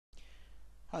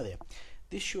Hi there.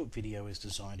 This short video is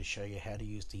designed to show you how to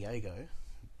use Diigo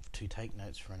to take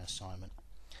notes for an assignment.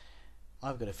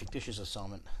 I've got a fictitious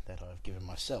assignment that I've given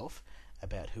myself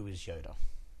about who is Yoda.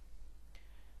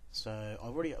 So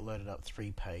I've already loaded up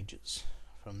 3 pages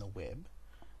from the web.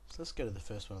 So let's go to the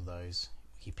first one of those,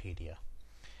 Wikipedia.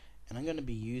 And I'm going to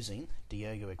be using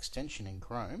Diigo Extension in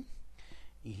Chrome.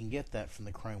 You can get that from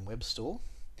the Chrome Web Store.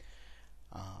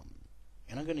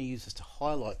 And I'm going to use this to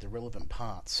highlight the relevant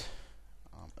parts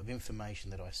of information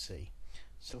that I see.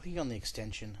 So clicking on the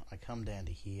extension, I come down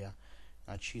to here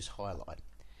and I choose highlight,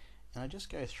 and I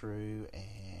just go through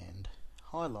and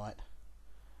highlight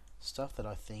stuff that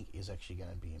I think is actually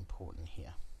going to be important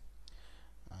here.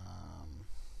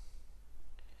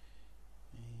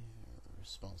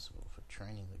 Responsible for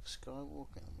training Luke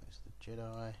Skywalker and where's the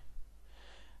Jedi.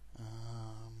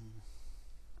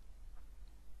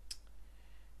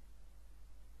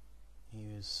 He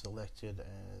was selected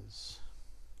as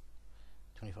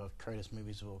 25 greatest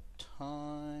movies of all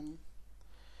time,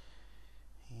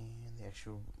 and the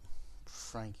actual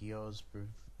Frank Oz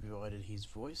provided his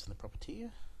voice in the Puppeteer.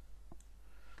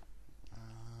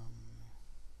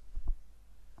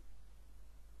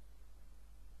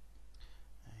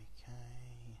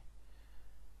 Okay,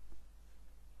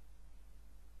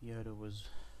 Yoda was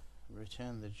Return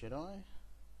of the Jedi.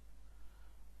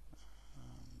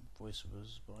 Voice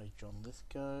was by John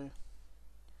Lithgow,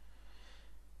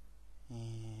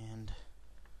 and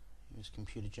it was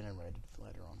computer generated for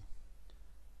later on.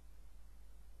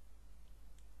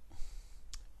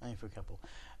 Aim for a couple.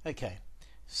 Okay,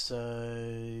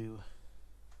 so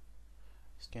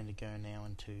just going to go now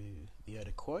into the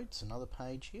Yoda quotes, another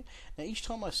page here. Now each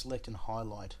time I select and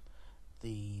highlight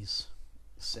these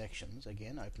sections,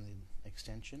 again open the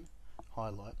extension,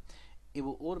 highlight, it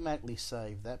will automatically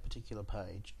save that particular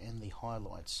page and the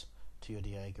highlights to your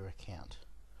Diigo account.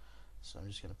 So I'm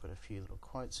just going to put a few little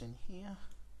quotes in here.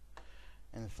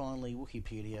 And then finally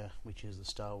Wikipedia, which is the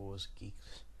Star Wars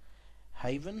Geeks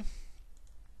Haven.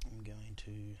 I'm going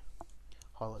to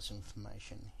highlight some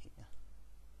information here.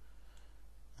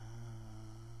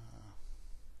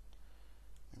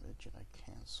 Remember the Jedi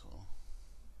Council.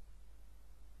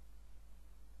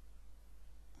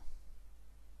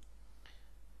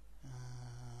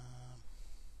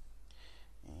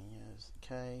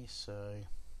 Okay, so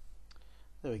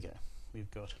there we go. We've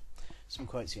got some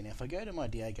quotes here. Now if I go to my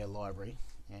Diigo library,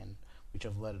 and which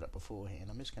I've loaded up beforehand,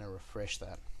 I'm just going to refresh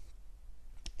that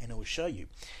and it will show you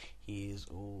here's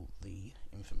all the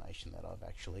information that I've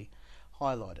actually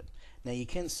highlighted. Now you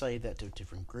can save that to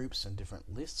different groups and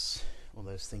different lists, all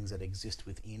those things that exist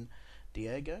within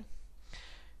Diigo.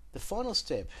 The final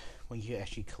step, when you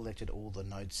actually collected all the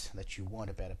notes that you want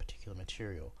about a particular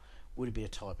material, would be to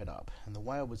type it up. And the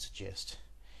way I would suggest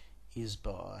is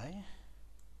by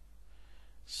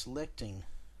selecting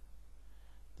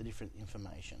the different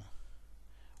information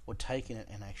or taking it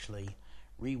and actually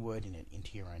rewording it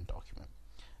into your own document.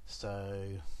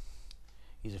 So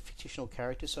he's a fictional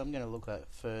character, so I'm going to look at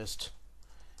first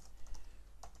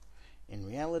in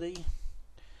reality.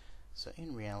 So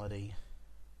in reality,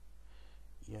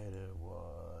 Yoda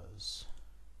was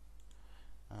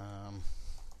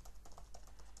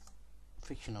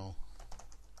fictional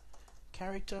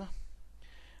character.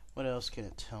 What else can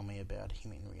it tell me about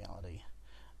him in reality?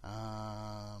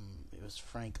 It was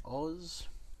Frank Oz,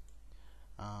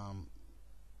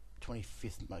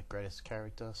 25th most greatest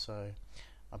character, so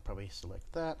I'll probably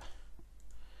select that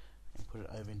and put it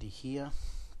over into here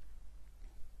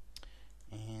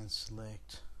and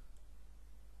select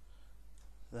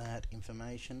that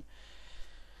information,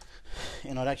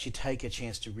 and I'd actually take a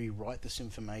chance to rewrite this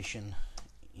information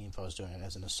if I was doing it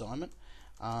as an assignment.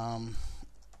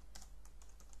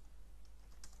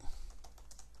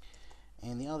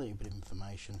 And the other bit of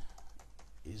information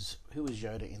is who is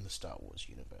Yoda in the Star Wars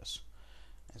universe,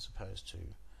 as opposed to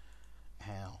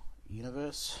how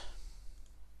universe.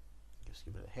 Just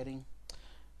give it a heading.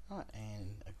 Alright,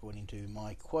 and according to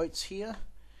my quotes here,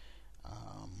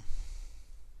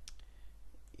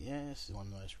 yes, is one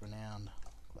of the most renowned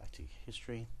galactic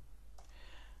history.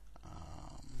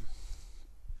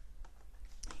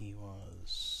 He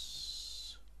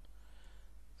was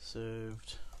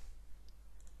served,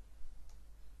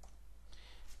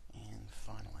 and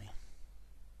finally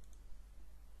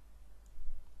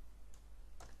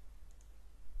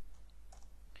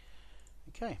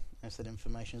okay, as that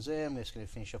information's there, I'm just going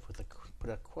to finish off with put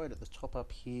a quote at the top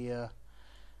up here.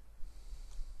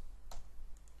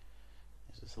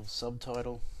 There's this little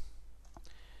subtitle,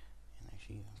 and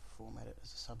actually format it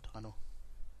as a subtitle.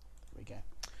 There we go.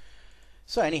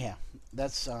 So anyhow,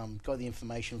 that's got the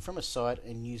information from a site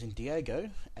and using Diigo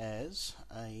as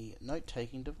a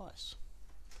note-taking device.